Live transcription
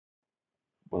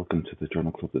Welcome to the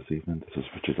Journal Club this evening. This is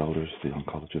Richard Elders, the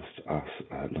oncologist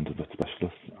at London Vet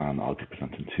Specialists, and I'll be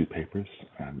presenting two papers.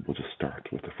 We'll just start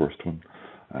with the first one.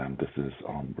 This is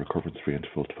on recurrence-free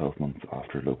interval 12 months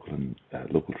after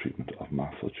local treatment of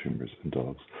mast cell tumours in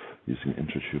dogs using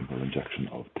intratumoral injection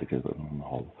of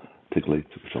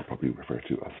pegylated, which I'll probably refer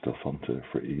to as Stelfonta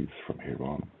for ease from here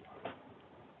on.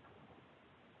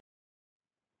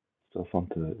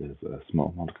 Stelfonta is a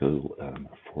small molecule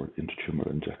for intratumoral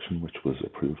injection, which was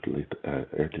approved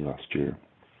early last year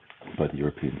by the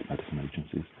European medicine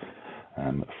agencies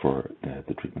for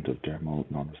the treatment of dermal,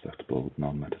 non-resectable,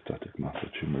 non-metastatic mast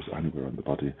cell tumours anywhere on the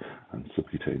body, and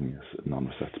subcutaneous,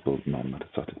 non-resectable,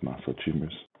 non-metastatic mast cell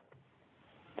tumours.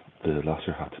 The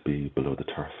latter had to be below the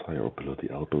tarsi or below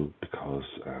the elbow because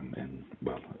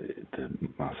the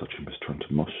mast cell tumours turn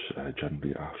to mush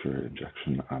generally after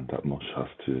injection, and that mush has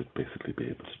to basically be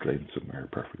able to drain somewhere,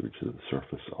 preferably to the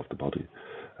surface of the body.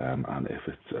 And if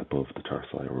it's above the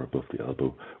tarsi or above the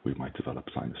elbow, we might develop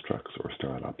sinus tracts or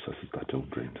sterile abscesses that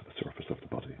don't drain to the surface of the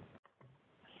body.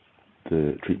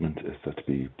 The treatment is said to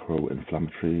be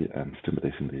pro-inflammatory and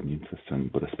stimulating the immune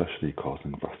system, but especially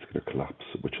causing vascular collapse,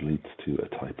 which leads to a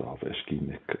type of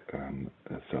ischemic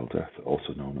cell death,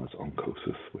 also known as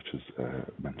oncosis, which is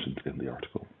mentioned in the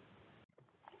article.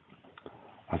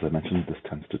 As I mentioned, this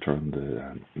tends to turn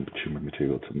the tumour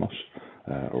material to mush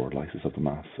or lysis of the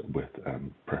mass, with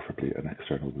preferably an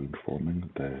external wound forming.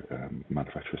 The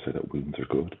manufacturers say that wounds are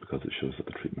good because it shows that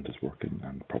the treatment is working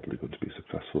and probably going to be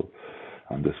successful,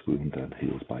 and this wound then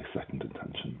heals by second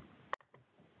intention.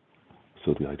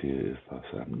 So the idea is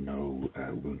that no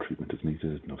wound treatment is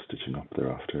needed, no stitching up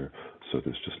thereafter, so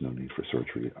there's just no need for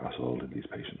surgery at all in these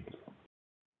patients.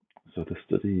 So the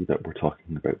study that we're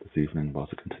talking about this evening was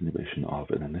a continuation of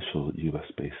an initial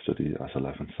US-based study at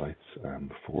 11 sites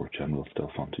for general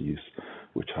Stelfonta use,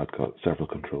 which had got several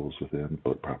controls within,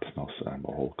 but perhaps not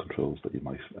all controls that you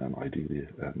might ideally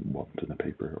want in a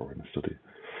paper or in a study.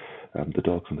 The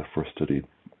dogs in the first study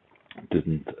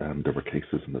didn't, there were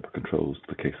cases and there were controls.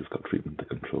 The cases got treatment, the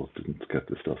controls didn't get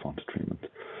the Stelfonta treatment.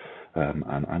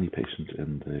 And any patient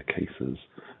in the cases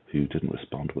who didn't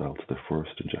respond well to the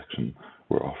first injection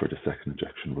were offered a second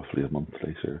injection roughly a month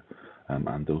later,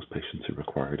 and those patients who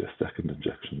required a second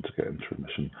injection to get into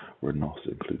remission were not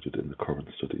included in the current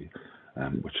study,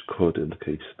 which could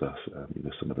indicate that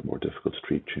some of the more difficult to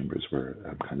treat tumours were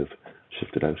kind of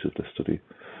shifted out of the study,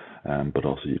 but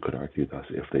also you could argue that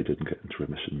if they didn't get into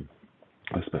remission,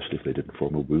 especially if they didn't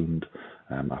form a wound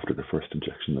after the first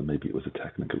injection, then maybe it was a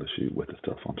technical issue with the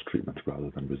Stelfonta treatment rather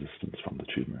than resistance from the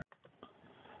tumour.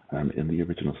 In the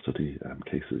original study,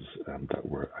 cases that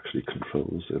were actually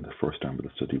controls in the first arm of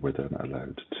the study were then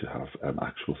allowed to have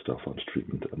actual Stelfonta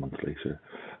treatment a month later,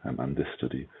 and this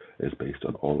study is based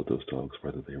on all of those dogs,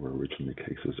 whether they were originally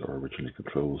cases or originally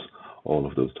controls, all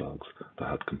of those dogs that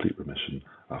had complete remission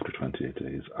after 28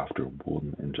 days after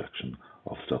one injection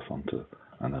of Stelfonta,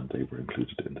 and then they were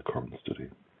included in the current study.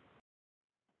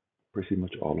 Pretty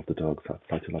much all of the dogs had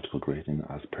cytological grading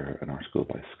as per an article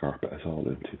by Scarpa et al.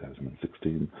 In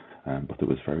 2016, but there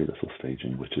was very little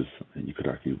staging, which is, you could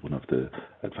argue, one of the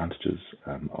advantages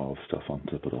of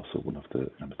Stelfonta, but also one of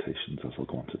the limitations, as I'll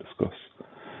go on to discuss.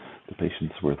 The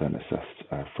patients were then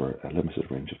assessed for a limited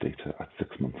range of data at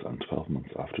 6 months and 12 months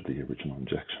after the original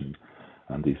injection,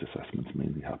 and these assessments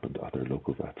mainly happened at their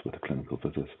local vets with a clinical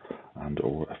visit and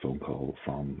or a phone call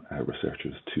from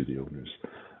researchers to the owners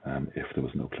if there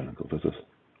was no clinical visit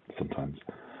sometimes,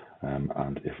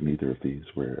 and if neither of these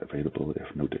were available,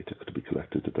 if no data could be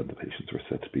collected, then the patients were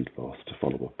said to be lost to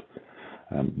follow-up.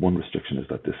 One restriction is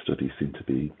that this study seemed to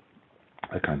be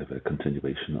a kind of a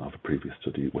continuation of a previous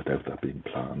study without that being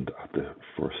planned at the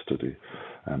first study,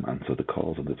 and so the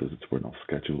calls and the visits were not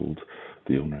scheduled.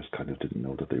 The owners kind of didn't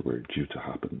know that they were due to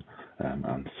happen,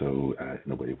 and so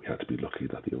in a way we had to be lucky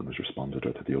that the owners responded,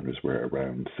 or that the owners were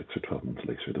around 6 or 12 months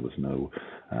later. There was no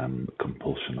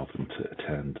compulsion of them to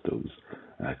attend those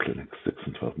clinics 6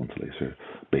 and 12 months later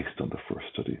based on the first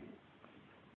study.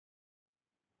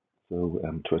 So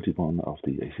 21 of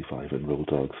the 85 enrolled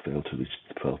dogs failed to reach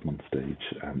the 12-month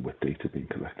stage with data being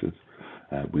collected.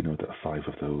 We know that 5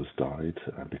 of those died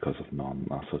because of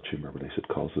non-mast cell tumour related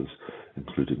causes,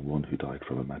 including one who died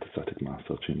from a metastatic mast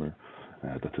cell tumour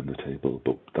that's in the table,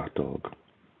 but that dog,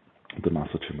 the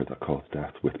mast cell tumour that caused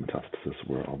death with metastasis,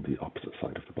 were on the opposite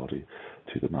side of the body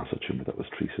to the mast cell tumour that was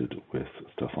treated with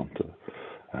Stelfonta,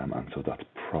 and so that's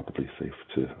probably safe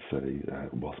to say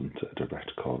wasn't a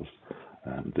direct cause.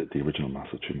 The original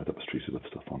mast cell tumour that was treated with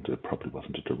Stelfonta probably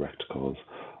wasn't a direct cause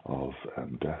of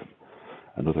death.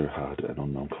 Another had an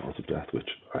unknown cause of death, which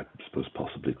I suppose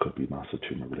possibly could be mast cell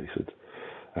tumour related.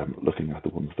 Looking at the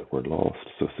ones that were lost,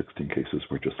 so 16 cases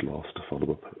were just lost to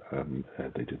follow-up.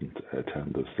 They didn't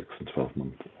attend those 6 and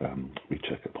 12-month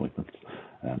recheck appointments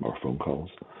or phone calls.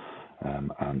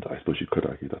 And I suppose you could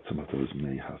argue that some of those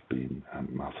may have been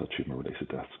mast cell tumour-related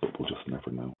deaths, but we'll just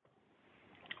never know.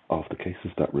 Of the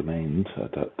cases that remained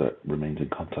in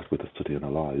contact with the study and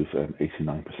alive,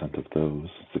 89% of those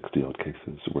 60-odd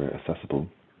cases were accessible.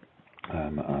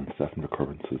 And 7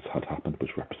 recurrences had happened,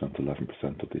 which represents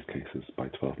 11% of these cases by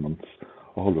 12 months.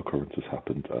 All recurrences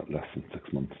happened at less than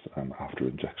 6 months after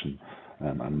injection,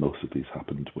 and most of these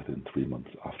happened within 3 months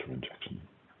after injection.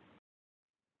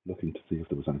 Looking to see if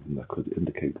there was anything that could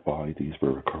indicate why these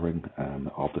were recurring.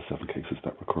 Of the 7 cases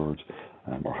that recurred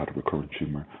or had a recurrent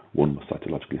tumour, 1 was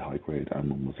cytologically high grade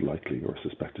and 1 was likely or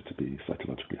suspected to be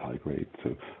cytologically high grade.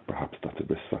 So perhaps that's a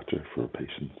risk factor for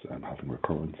patients having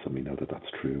recurrence, and we know that that's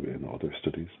true in other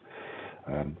studies.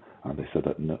 And they said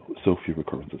that so few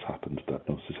recurrences happened that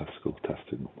no statistical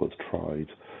testing was tried.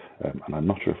 And I'm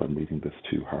not sure if I'm reading this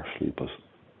too harshly, but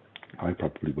I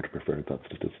probably would have preferred that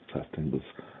statistical testing was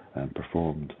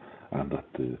performed and that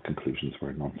the conclusions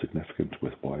were non-significant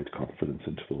with wide confidence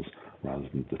intervals rather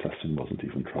than the testing wasn't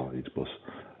even tried, but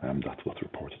that's what's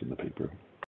reported in the paper.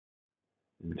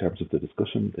 In terms of the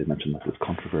discussion, they mentioned that there's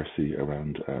controversy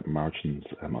around margins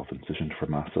of incision for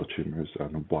mast cell tumours,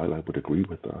 and while I would agree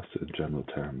with that in general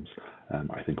terms,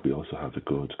 I think we also have a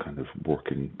good kind of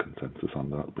working consensus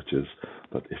on that, which is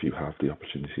that if you have the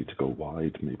opportunity to go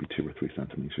wide, maybe 2 or 3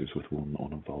 centimetres with one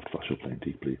uninvolved fascial plane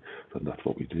deeply, then that's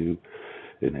what we do.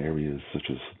 In areas such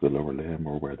as the lower limb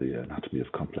or where the anatomy is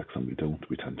complex and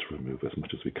we tend to remove as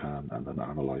much as we can and then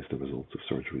analyse the results of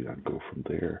surgery and go from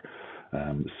there.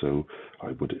 So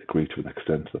I would agree to an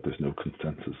extent that there's no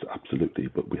consensus, absolutely,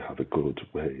 but we have a good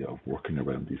way of working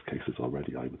around these cases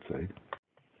already, I would say.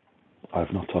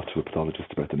 I've not talked to a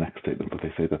pathologist about the next statement, but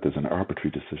they say that there's an arbitrary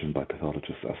decision by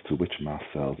pathologists as to which mast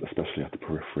cells, especially at the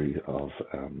periphery of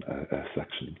a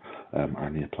section, are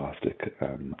neoplastic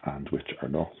and which are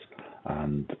not.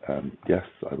 And yes,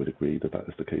 I would agree that that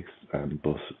is the case,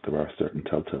 but there are certain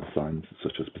telltale signs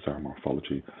such as bizarre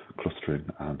morphology, clustering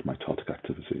and mitotic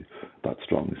activity that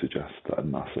strongly suggest that a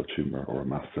mast cell tumour, or a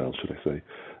mast cell should I say,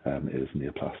 is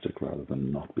neoplastic rather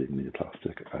than not being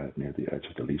neoplastic near the edge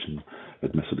of the lesion.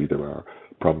 Admittedly, there are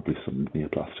probably some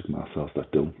neoplastic mast cells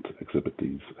that don't exhibit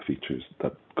these features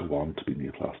that go on to be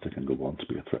neoplastic and go on to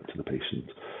be a threat to the patient,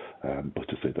 but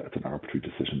to say that it's an arbitrary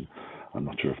decision, I'm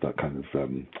not sure if that kind of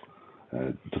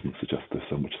doesn't suggest there's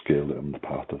so much skill on the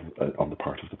part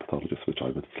of the pathologist, which I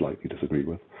would slightly disagree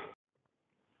with.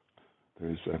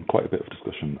 There's quite a bit of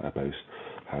discussion about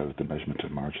how the measurement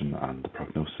of margin and the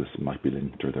prognosis might be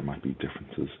linked, or there might be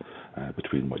differences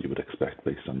between what you would expect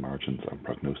based on margins and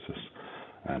prognosis.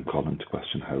 Calling into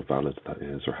question how valid that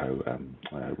is or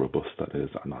how robust that is,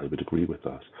 and I would agree with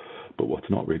that. But what's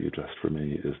not really addressed for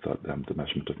me is that the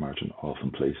measurement of margin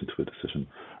often plays into a decision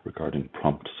regarding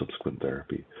prompt subsequent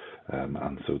therapy,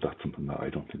 and so that's something that I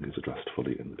don't think is addressed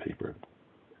fully in the paper.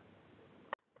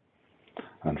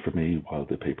 And for me, while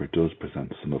the paper does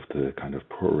present some of the kind of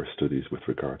poorer studies with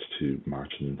regards to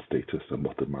margin status and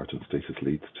what the margin status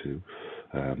leads to,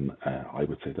 I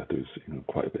would say that there's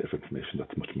quite a bit of information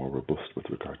that's much more robust with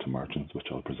regard to margins, which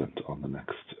I'll present on the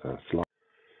next slide.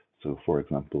 So, for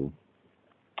example,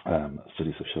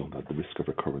 studies have shown that the risk of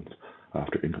recurrence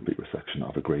after incomplete resection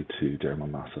of a grade 2 dermal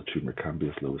mast cell tumour can be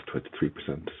as low as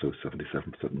 23%, so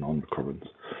 77% non-recurrence.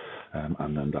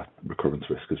 And then that recurrence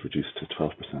risk is reduced to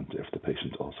 12% if the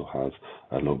patient also has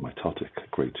a low mitotic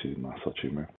grade 2 mast cell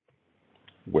tumour.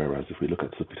 Whereas if we look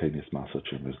at subcutaneous mast cell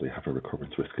tumours, they have a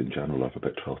recurrence risk in general of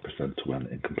about 12% when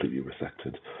incompletely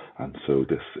resected. And so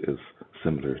this is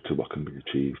similar to what can be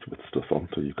achieved with stuff on,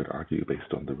 so you could argue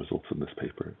based on the results in this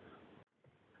paper.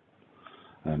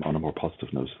 On a more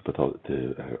positive note,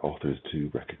 the authors do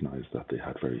recognise that they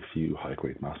had very few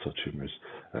high-grade mast cell tumours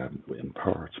in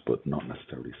part, but not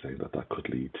necessarily saying that that could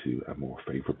lead to a more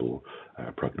favourable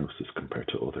prognosis compared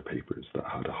to other papers that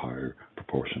had a higher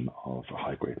proportion of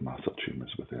high-grade mast cell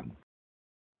tumours within.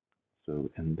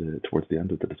 So towards the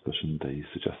end of the discussion, they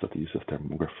suggest that the use of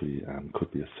thermography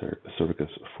could be a surrogate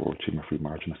for tumour-free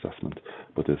margin assessment,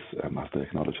 but this, as they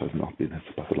acknowledge, has not been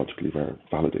histopathologically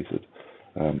validated.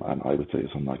 And I would say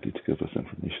it's unlikely to give us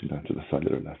information down to the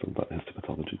cellular level that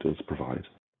histopathology does provide.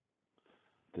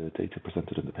 The data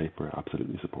presented in the paper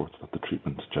absolutely supports that the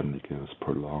treatment generally gives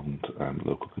prolonged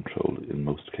local control in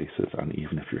most cases, and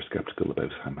even if you're sceptical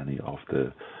about how many of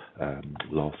the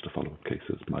lost to follow-up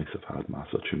cases might have had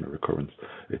mast cell tumour recurrence,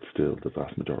 it's still the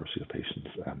vast majority of patients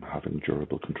having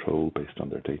durable control based on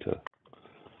their data.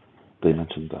 They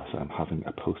mentioned that having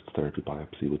a post-therapy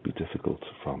biopsy would be difficult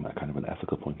from a kind of an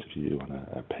ethical point of view and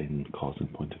a pain-causing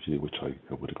point of view, which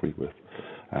I would agree with.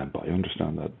 But I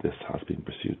understand that this has been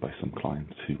pursued by some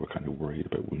clients who were kind of worried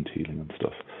about wound healing and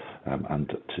stuff. And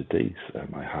to date,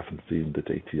 I haven't seen the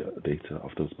data of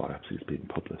those biopsies being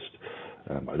published.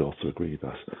 I'd also agree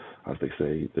that, as they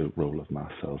say, the role of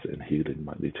mast cells in healing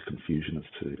might lead to confusion as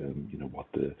to what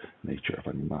the nature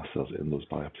of any mast cells in those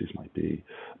biopsies might be.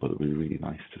 But it would be really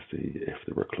nice to see if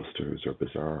there were clusters or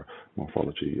bizarre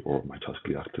morphology or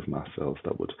mitotically active mast cells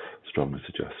that would strongly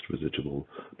suggest residual,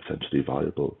 potentially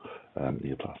viable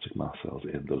neoplastic mast cells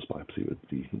in those biopsies. It would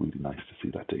be really nice to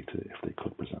see that data if they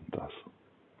could present that.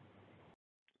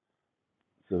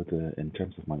 So in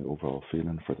terms of my overall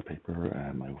feeling for the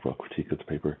paper, my overall critique of the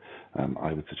paper,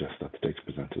 I would suggest that the data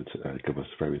presented give us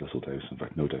very little doubt, in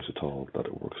fact no doubt at all, that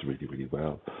it works really, really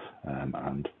well.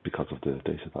 And because of the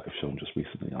data that I've shown just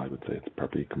recently, I would say it's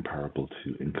probably comparable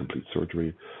to incomplete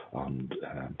surgery and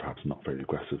perhaps not very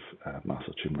aggressive mast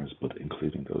cell tumours, but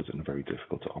including those in very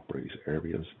difficult to operate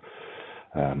areas.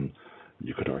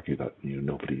 You could argue that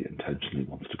nobody intentionally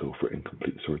wants to go for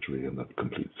incomplete surgery, and that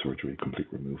complete surgery, complete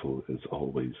removal is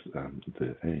always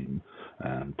the aim.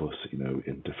 But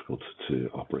in difficult to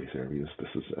operate areas, this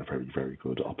is a very, very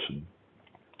good option.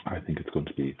 I think it's going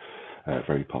to be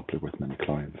very popular with many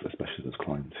clients, especially those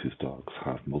clients whose dogs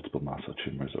have multiple mast cell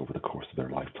tumours over the course of their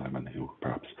lifetime and who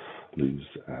perhaps lose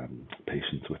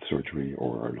patients with surgery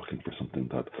or are looking for something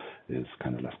that is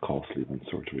kind of less costly than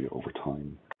surgery over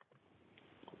time.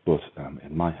 But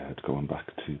in my head, going back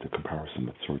to the comparison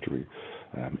with surgery,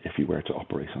 if you were to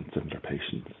operate on similar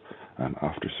patients,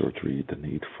 after surgery, the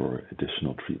need for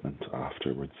additional treatment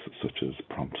afterwards, such as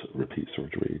prompt repeat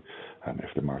surgery,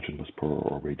 if the margin was poor,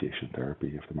 or radiation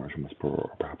therapy, if the margin was poor,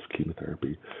 or perhaps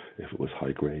chemotherapy, if it was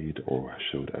high grade or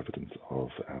showed evidence of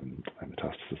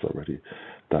metastasis already,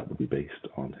 that would be based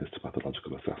on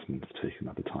histopathological assessments taken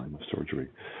at the time of surgery.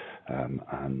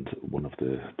 And one of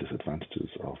the disadvantages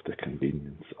of the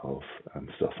convenience of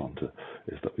Stelfonta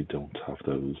is that we don't have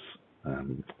those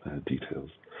details.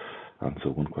 And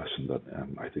so one question that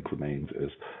I think remains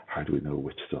is, how do we know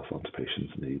which Stelfonta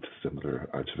patients need similar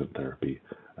adjuvant therapy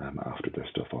after their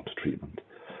Stelfonta treatment?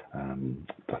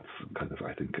 That's kind of,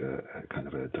 I think, kind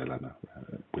of a dilemma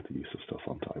with the use of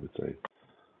Stelfonta, I would say.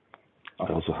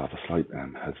 I also have a slight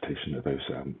hesitation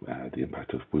about the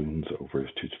impact of wounds over 2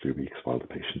 to 3 weeks while the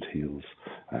patient heals,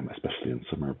 especially in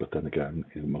summer. But then again,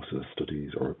 most of the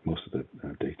studies or most of the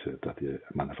data that the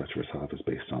manufacturers have is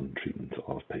based on treatment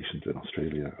of patients in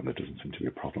Australia, and there doesn't seem to be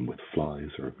a problem with flies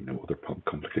or other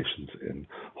complications in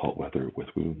hot weather with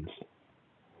wounds.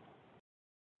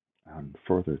 And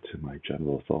further to my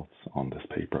general thoughts on this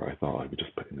paper, I thought I would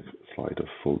just put in a slide of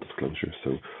full disclosure.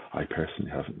 So I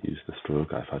personally haven't used this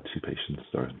drug. I've had 2 patients,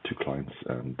 or 2 clients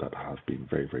that have been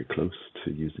very, very close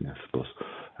to using it, but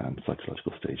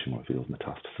cytological staging revealed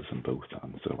metastasis in both,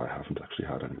 and so I haven't actually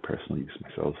had any personal use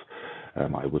myself.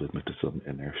 I would admit to some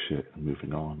inertia in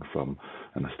moving on from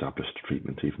an established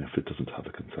treatment, even if it doesn't have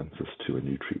a consensus, to a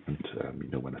new treatment,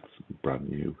 when it's brand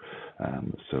new.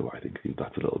 So I think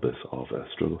that's a little bit of a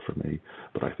struggle for me,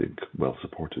 but I think well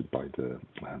supported by the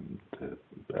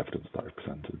evidence that I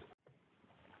presented.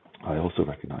 I also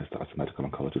recognise that as a medical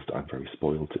oncologist, I'm very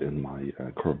spoiled in my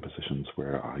current positions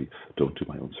where I don't do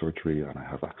my own surgery, and I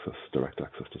have direct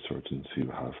access to surgeons who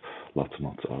have lots and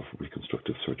lots of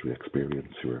reconstructive surgery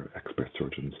experience, who are expert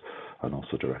surgeons, and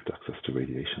also direct access to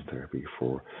radiation therapy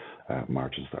for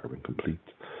margins that are incomplete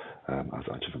as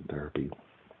adjuvant therapy.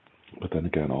 But then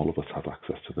again, all of us have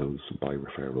access to those by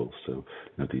referral, so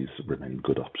these remain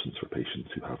good options for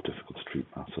patients who have difficult to treat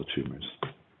mast cell tumours.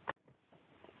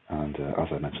 And as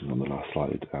I mentioned on the last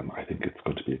slide, I think it's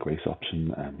going to be a great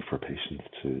option for patients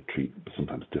to treat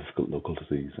sometimes difficult local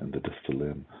disease in the distal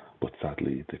limb, but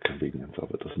sadly the convenience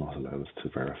of it does not allow us to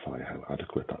verify how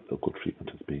adequate that local treatment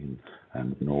has been,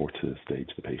 nor to stage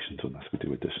the patient unless we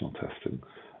do additional testing,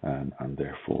 and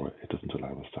therefore it doesn't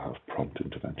allow us to have prompt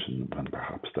intervention when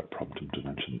perhaps that prompt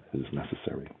intervention is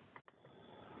necessary.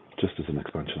 Just as an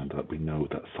expansion on that, we know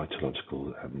that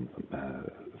cytological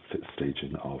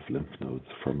staging of lymph nodes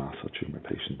for mast cell tumour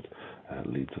patients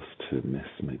leads us to miss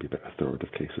maybe about a third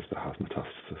of cases that have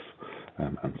metastasis.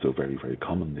 And so very, very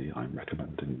commonly, I'm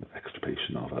recommending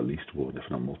extirpation of at least one, if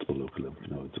not multiple, local lymph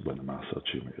nodes when a mast cell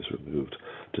tumour is removed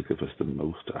to give us the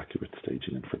most accurate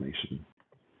staging information.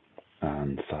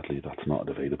 And sadly, that's not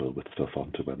available with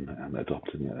Stelfonta when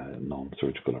adopting a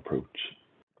non-surgical approach,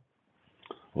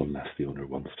 unless the owner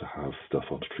wants to have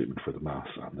Stelfonta treatment for the mass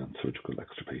and then surgical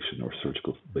extirpation or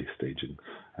surgical base staging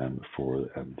for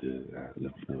the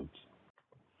lymph nodes.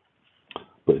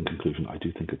 But in conclusion, I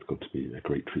do think it's going to be a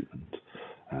great treatment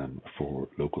for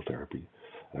local therapy.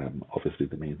 Obviously,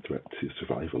 the main threat to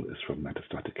survival is from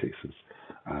metastatic cases,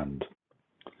 and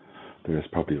there is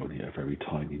probably only a very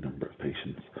tiny number of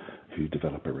patients who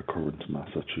develop a recurrent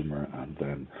mast cell tumour and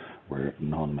then were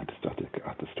non-metastatic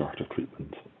at the start of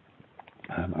treatment.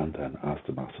 And then as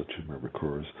the mast cell tumour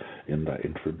recurs in that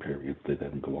interim period, they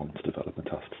then go on to develop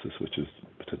metastasis, which is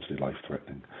potentially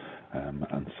life-threatening.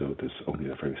 And so there's only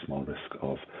a very small risk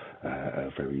of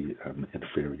a very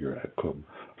inferior outcome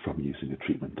from using a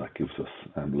treatment that gives us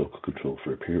local control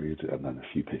for a period, and then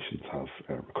a few patients have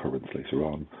recurrence later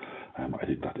on. I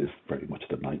think that is very much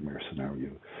the nightmare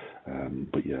scenario.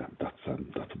 But yeah,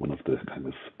 that's one of the kind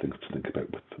of things to think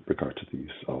about with regard to the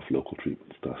use of local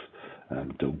treatments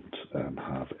that don't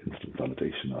have instant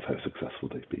validation of how successful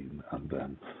they've been, and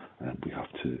then we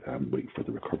have to wait for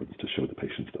the recurrence to show the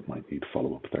patients that might need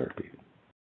follow-up therapy.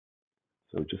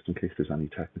 So just in case there's any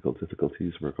technical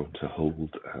difficulties, we're going to hold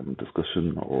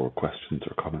discussion or questions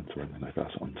or comments or anything like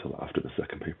that until after the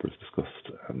second paper is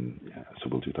discussed. So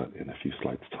we'll do that in a few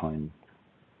slides' time.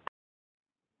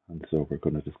 And so we're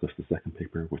going to discuss the second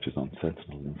paper, which is on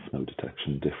sentinel lymph node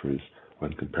detection differs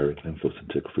when comparing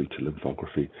lymphoscintigraphy to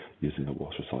lymphography using a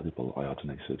water-soluble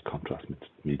iodinated contrast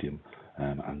medium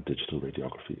and digital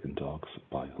radiography in dogs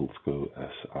by Hulsko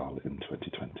et al. In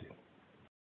 2020.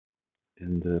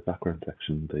 In the background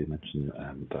section, they mention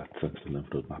that sentinel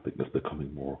lymph node mapping is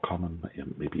becoming more common,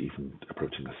 maybe even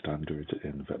approaching a standard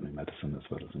in veterinary medicine as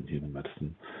well as in human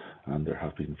medicine. And there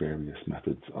have been various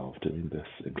methods of doing this,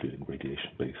 including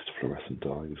radiation-based fluorescent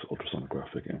dyes,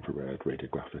 ultrasonographic, infrared,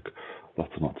 radiographic,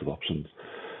 lots and lots of options.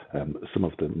 Some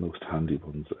of the most handy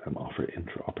ones offer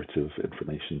intraoperative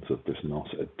information, so there's not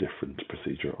a different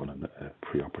procedure on a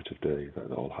preoperative day,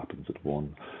 that all happens at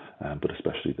one, but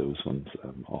especially those ones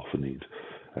often need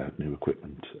new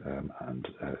equipment, and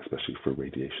especially for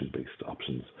radiation-based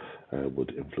options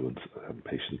would influence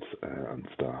patients and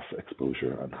staff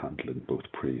exposure and handling both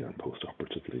pre and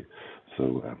post-operatively.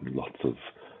 So lots of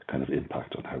kind of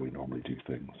impact on how we normally do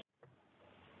things.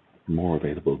 More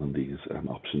available than these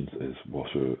options is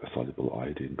water-soluble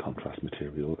iodine contrast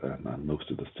material, and most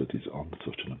of the studies on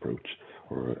such an approach,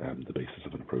 or the basis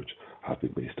of an approach, have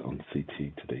been based on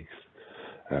CT to date.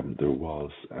 There was,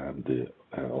 the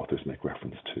authors make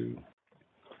reference to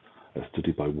a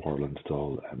study by Warland et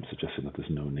al. Suggesting that there's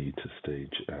no need to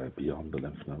stage beyond the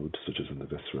lymph node, such as in the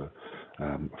viscera,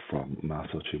 from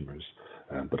mast cell tumours.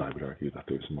 But I would argue that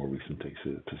there's more recent data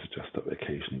to suggest that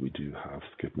occasionally we do have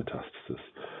skip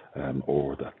metastasis,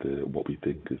 or that what we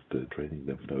think is the draining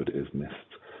lymph node is missed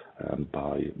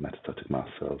by metastatic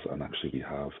mast cells, and actually we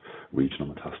have regional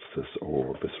metastasis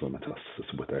or visceral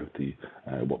metastasis without the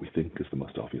what we think is the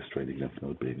most obvious draining lymph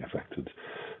node being affected.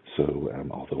 So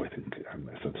although I think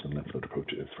a sentinel lymph node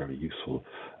approach is very useful,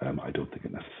 I don't think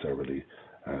it necessarily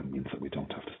means that we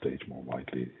don't have to stage more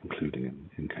widely, including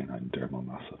in canine dermal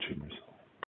mast cell tumours.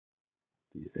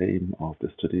 The aim of the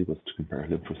study was to compare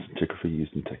lymphoscintigraphy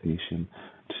used in technetium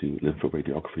to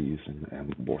lymphoRadiography using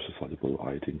water-soluble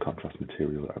iodine contrast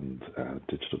material and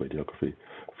digital radiography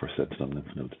for sentinel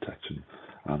lymph node detection.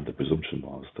 And the presumption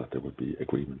was that there would be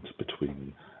agreement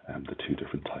between the two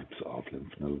different types of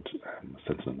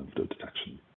sentinel lymph node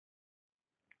detection.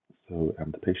 So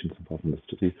the patients involved in the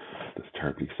study, this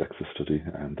terribly sexist study,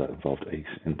 that involved 8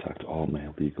 intact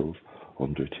all-male beagles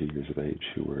under 2 years of age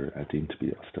who were deemed to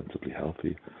be ostensibly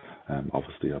healthy.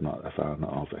 Obviously, I'm not a fan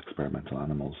of experimental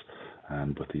animals,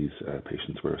 but these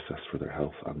patients were assessed for their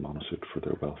health and monitored for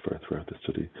their welfare throughout the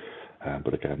study.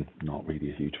 But again, not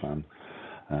really a huge fan.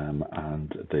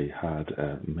 And they had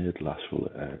a mid-lateral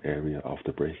area of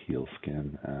the brachial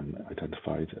skin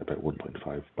identified about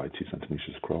 1.5 by 2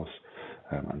 centimeters across,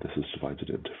 and this is divided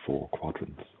into 4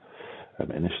 quadrants.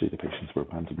 Initially, the patients were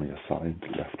randomly assigned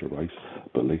left or right,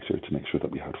 but later, to make sure that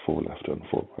we had 4 left and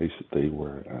 4 right, they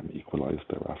were equalized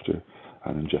thereafter,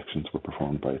 and injections were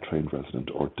performed by a trained resident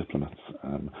or diplomats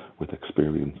with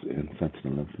experience in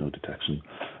sentinel lymph node detection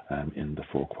in the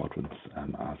 4 quadrants,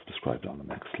 as described on the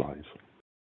next slide.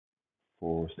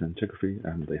 For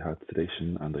scintigraphy, they had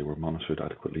sedation and they were monitored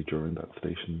adequately during that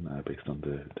sedation based on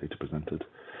the data presented.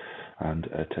 And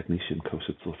technetium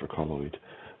coated sulfur colloid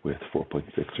with 4.6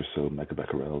 or so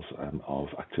megabecquerels of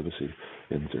activity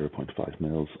in 0.5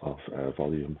 mils of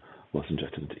volume was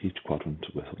injected into each quadrant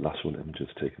with lateral images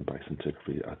taken by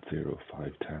scintigraphy at 0,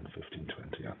 5, 10, 15,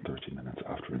 20 and 30 minutes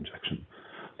after injection.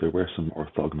 There were some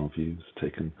orthogonal views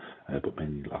taken, but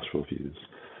mainly lateral views,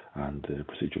 and the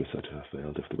procedure was said to have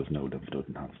failed if there was no lymph node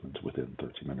enhancement within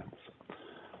 30 minutes.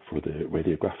 For the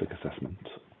radiographic assessment,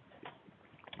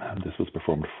 This was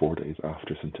performed 4 days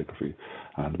after scintigraphy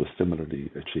and was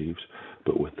similarly achieved,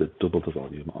 but with double the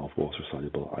volume of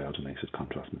water-soluble iodinated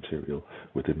contrast material,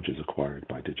 with images acquired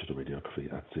by digital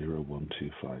radiography at 0, 1, 2,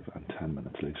 5, and 10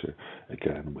 minutes later,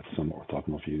 again with some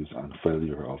orthogonal views and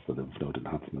failure of the lymph node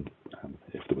enhancement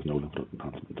if there was no lymph node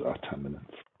enhancement at 10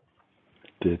 minutes.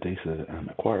 The data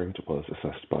acquired was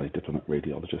assessed by diplomat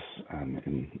radiologists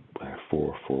in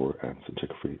 4 for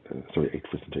scintigraphy, 8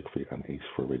 for scintigraphy and 8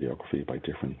 for radiography by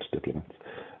different diplomats,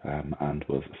 and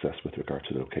was assessed with regard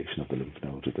to the location of the lymph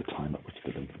node, the time at which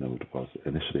the lymph node was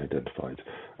initially identified,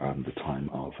 and the time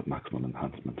of maximum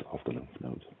enhancement of the lymph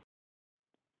node.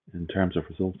 In terms of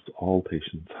results, all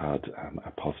patients had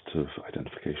a positive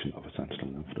identification of a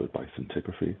sentinel lymph node by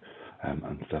scintigraphy,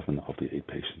 and 7 of the 8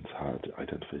 patients had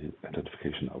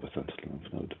identification of a sentinel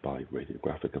lymph node by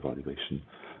radiographic evaluation,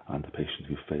 and the patient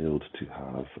who failed to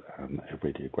have a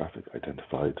radiographic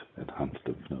identified enhanced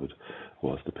lymph node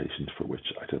was the patient for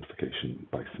which identification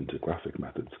by scintigraphic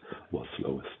methods was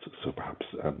slowest, so perhaps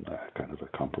kind of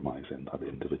a compromise in that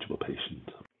individual patient.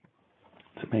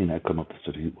 The main outcome of the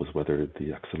study was whether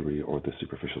the axillary or the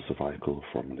superficial cervical,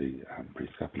 formerly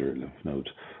prescapular lymph node,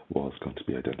 was going to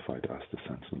be identified as the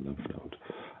sentinel lymph node.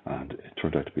 And it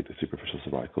turned out to be the superficial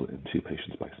cervical in 2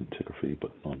 patients by scintigraphy,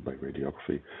 but none by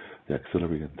radiography. The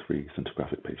axillary in 3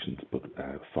 scintigraphic patients, but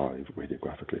 5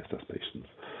 radiographically assessed patients.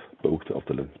 Both of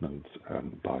the lymph nodes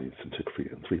by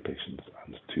scintigraphy in 3 patients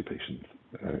and 2 patients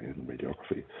in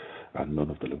radiography, and none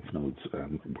of the lymph nodes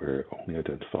were only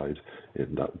identified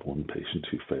in that one patient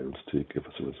who failed to give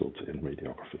us a result in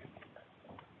radiography.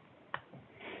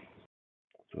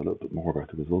 So a little bit more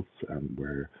about the results,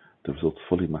 where the results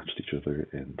fully matched each other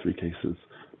in 3 cases,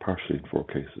 partially in 4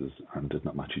 cases, and did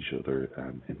not match each other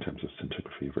in terms of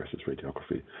scintigraphy versus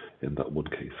radiography in that one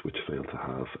case which failed to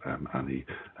have any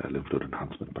lymph node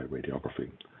enhancement by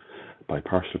radiography. By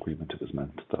partial agreement, it was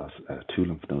meant that 2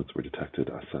 lymph nodes were detected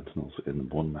as sentinels in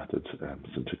one method,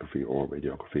 scintigraphy or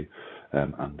radiography,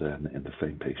 and then in the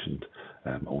same patient,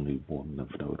 only 1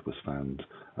 lymph node was found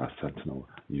as sentinel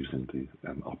using the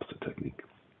opposite technique.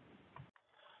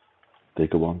 They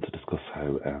go on to discuss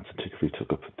how scintigraphy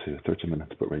took up to 30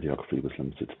 minutes, but radiography was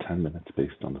limited to 10 minutes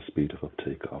based on the speed of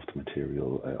uptake of the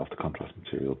material, of the contrast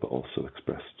material, but also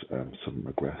expressed some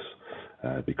regret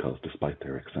because despite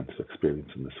their extensive experience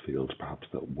in this field, perhaps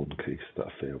that one case that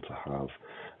failed to have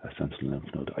a sentinel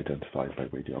lymph node identified by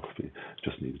radiography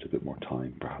just needed a bit more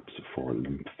time, perhaps for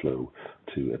lymph flow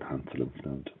to enhance the lymph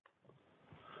node.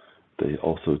 They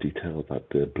also detail that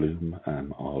the bloom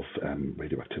of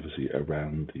radioactivity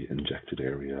around the injected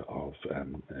area of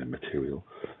material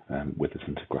with the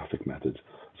scintigraphic method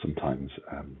sometimes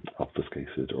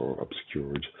obfuscated or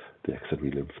obscured the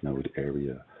axillary lymph node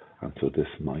area, and so this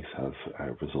might have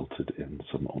resulted in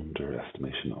some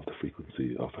underestimation of the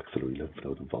frequency of axillary lymph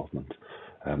node involvement,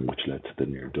 which led to the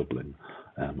near doubling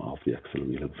of the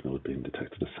axillary lymph node being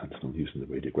detected as sentinel using the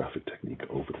radiographic technique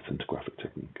over the scintigraphic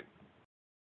technique.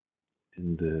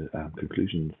 In the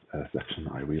conclusions section,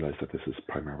 I realised that this is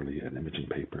primarily an imaging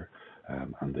paper,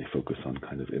 and they focus on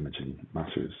kind of imaging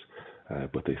matters,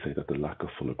 but they say that the lack of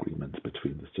full agreement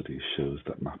between the studies shows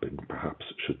that mapping perhaps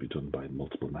should be done by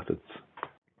multiple methods.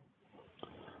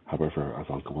 However, as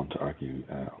I'll go on to argue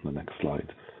on the next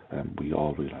slide, we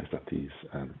all realise that these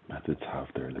methods have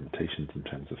their limitations in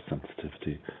terms of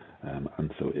sensitivity,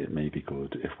 and so it may be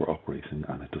good if we're operating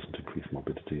and it doesn't increase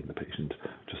morbidity in the patient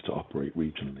just to operate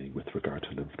regionally with regard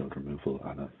to lymph node removal,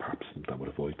 and perhaps that would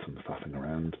avoid some faffing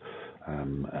around.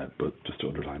 But just to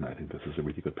underline, I think this is a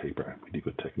really good paper and really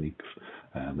good techniques.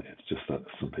 It's just that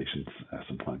some patients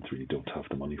sometimes really don't have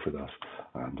the money for that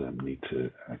and need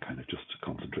to kind of just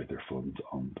concentrate their funds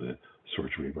on the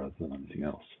surgery rather than anything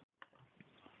else.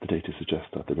 The data suggests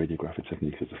that the radiographic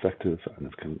technique is effective and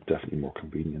is definitely more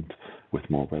convenient with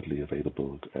more readily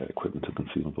available equipment and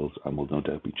consumables, and will no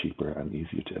doubt be cheaper and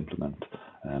easier to implement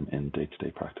in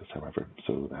day-to-day practice, however.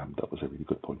 So that was a really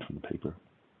good point from the paper.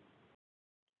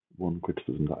 One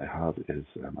criticism that I have is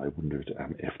I wondered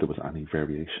if there was any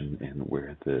variation in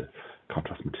where the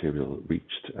contrast material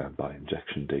reached by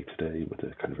injection day to day, with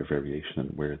a kind of a variation in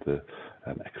where the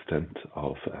extent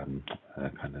of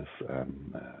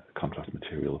contrast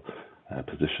material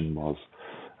position was.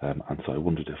 And so I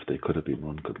wondered if they could have been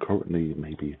run concurrently,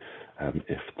 maybe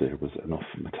if there was enough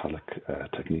metallic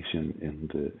technetium in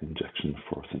the injection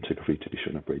for scintigraphy to be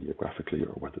shown up radiographically,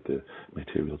 or whether the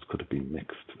materials could have been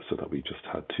mixed so that we just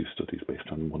had 2 studies based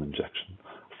on one injection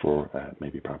for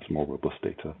maybe perhaps more robust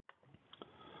data.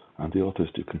 And the authors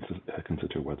do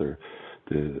consider whether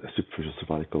the superficial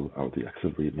cervical or the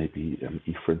axillary may be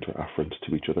efferent or afferent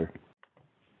to each other.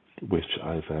 which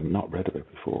I've not read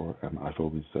about before. I've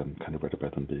always kind of read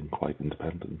about them being quite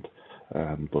independent,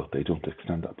 but they don't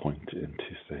extend that point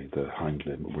into, say, the hind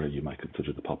limb, where you might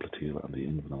consider the popliteal and the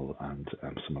inguinal and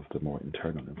some of the more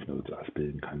internal lymph nodes as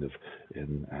being kind of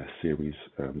in a series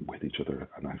with each other,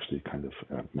 and actually kind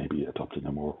of maybe adopting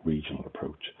a more regional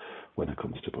approach when it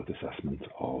comes to both assessment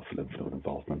of lymph node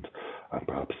involvement and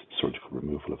perhaps surgical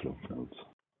removal of lymph nodes.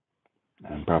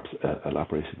 And perhaps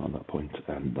elaborating on that point,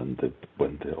 when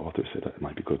the authors say that it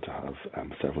might be good to have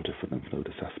several different lymph node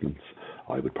assessments,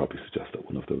 I would probably suggest that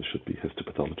one of those should be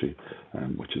histopathology,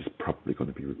 which is probably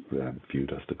going to be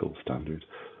viewed as the gold standard.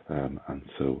 And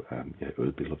so, yeah, it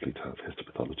would be lovely to have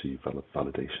histopathology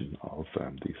validation of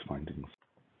these findings.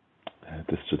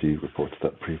 This study reports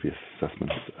that previous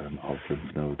assessments of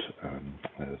lymph node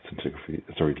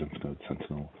lymph node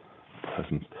sentinel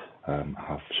presence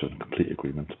have shown complete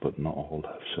agreement, but not all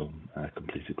have shown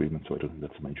complete agreement, so I don't think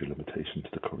that's a major limitation to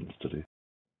the current study.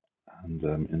 And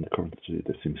in the current study,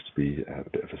 there seems to be a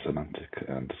bit of a semantic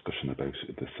discussion about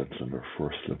the sentinel or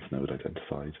first lymph node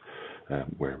identified,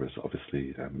 whereas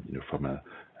obviously, from a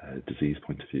disease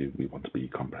point of view, we want to be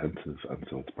comprehensive, and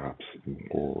so it's perhaps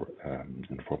more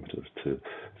informative to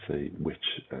say which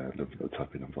lymph nodes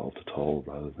have been involved at all,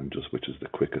 rather than just which is the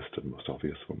quickest and most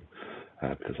obvious one,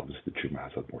 because obviously the tumour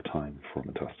has had more time for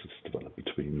metastasis to develop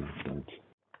between lymph nodes.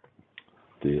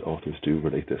 The authors do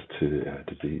relate this to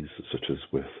disease such as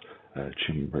with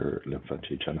tumour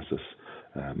lymphangiogenesis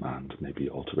and maybe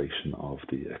alteration of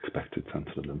the expected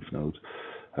sentinel lymph node,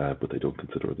 but they don't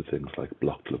consider other things like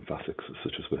blocked lymphatics,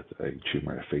 such as with a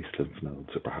tumour effaced lymph node.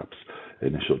 So perhaps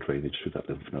initial drainage through that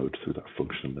lymph node, through that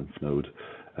functional lymph node,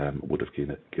 would have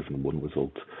given one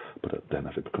result, but then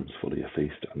if it becomes fully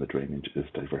effaced and the drainage is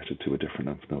diverted to a different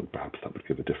lymph node, perhaps that would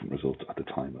give a different result at the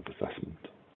time of assessment.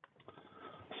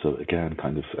 So again,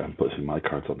 kind of putting my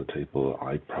cards on the table,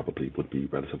 I probably would be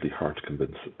relatively hard to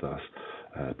convince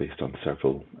that, based on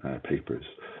several papers,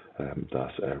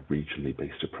 that a regionally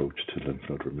based approach to lymph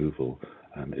node removal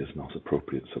is not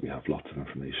appropriate. So we have lots of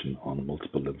information on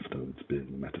multiple lymph nodes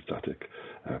being metastatic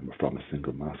from a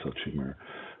single mast cell tumour.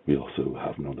 We also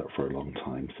have known that for a long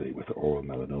time, say with oral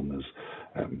melanomas,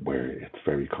 where it's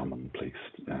very commonplace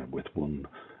with one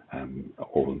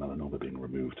oral melanoma being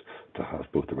removed, to have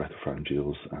both the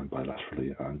retropharyngeals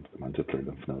bilaterally and the mandibular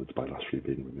lymph nodes bilaterally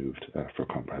being removed for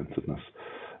comprehensiveness,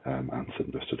 and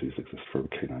similar studies exist for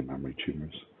canine mammary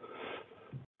tumours.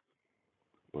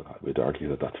 But I would argue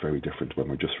that that's very different when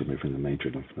we're just removing the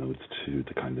major lymph nodes to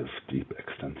the kind of deep,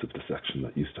 extensive dissection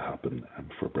that used to happen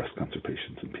for breast cancer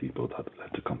patients in people that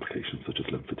led to complications such as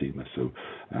lymphedema. So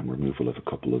removal of a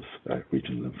couple of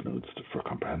regional lymph nodes for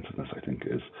comprehensiveness, I think,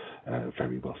 is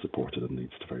very well supported and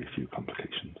leads to very few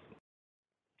complications.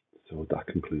 So that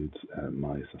concludes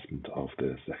my assessment of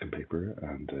the second paper,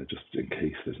 and just in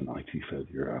case there's an IT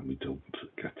failure and we don't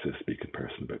get to speak in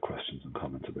person about questions and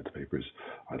comments about the papers,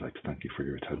 I'd like to thank you for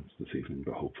your attendance this evening,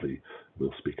 but hopefully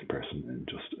we'll speak in person in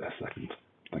just a second.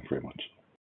 Thank you very much.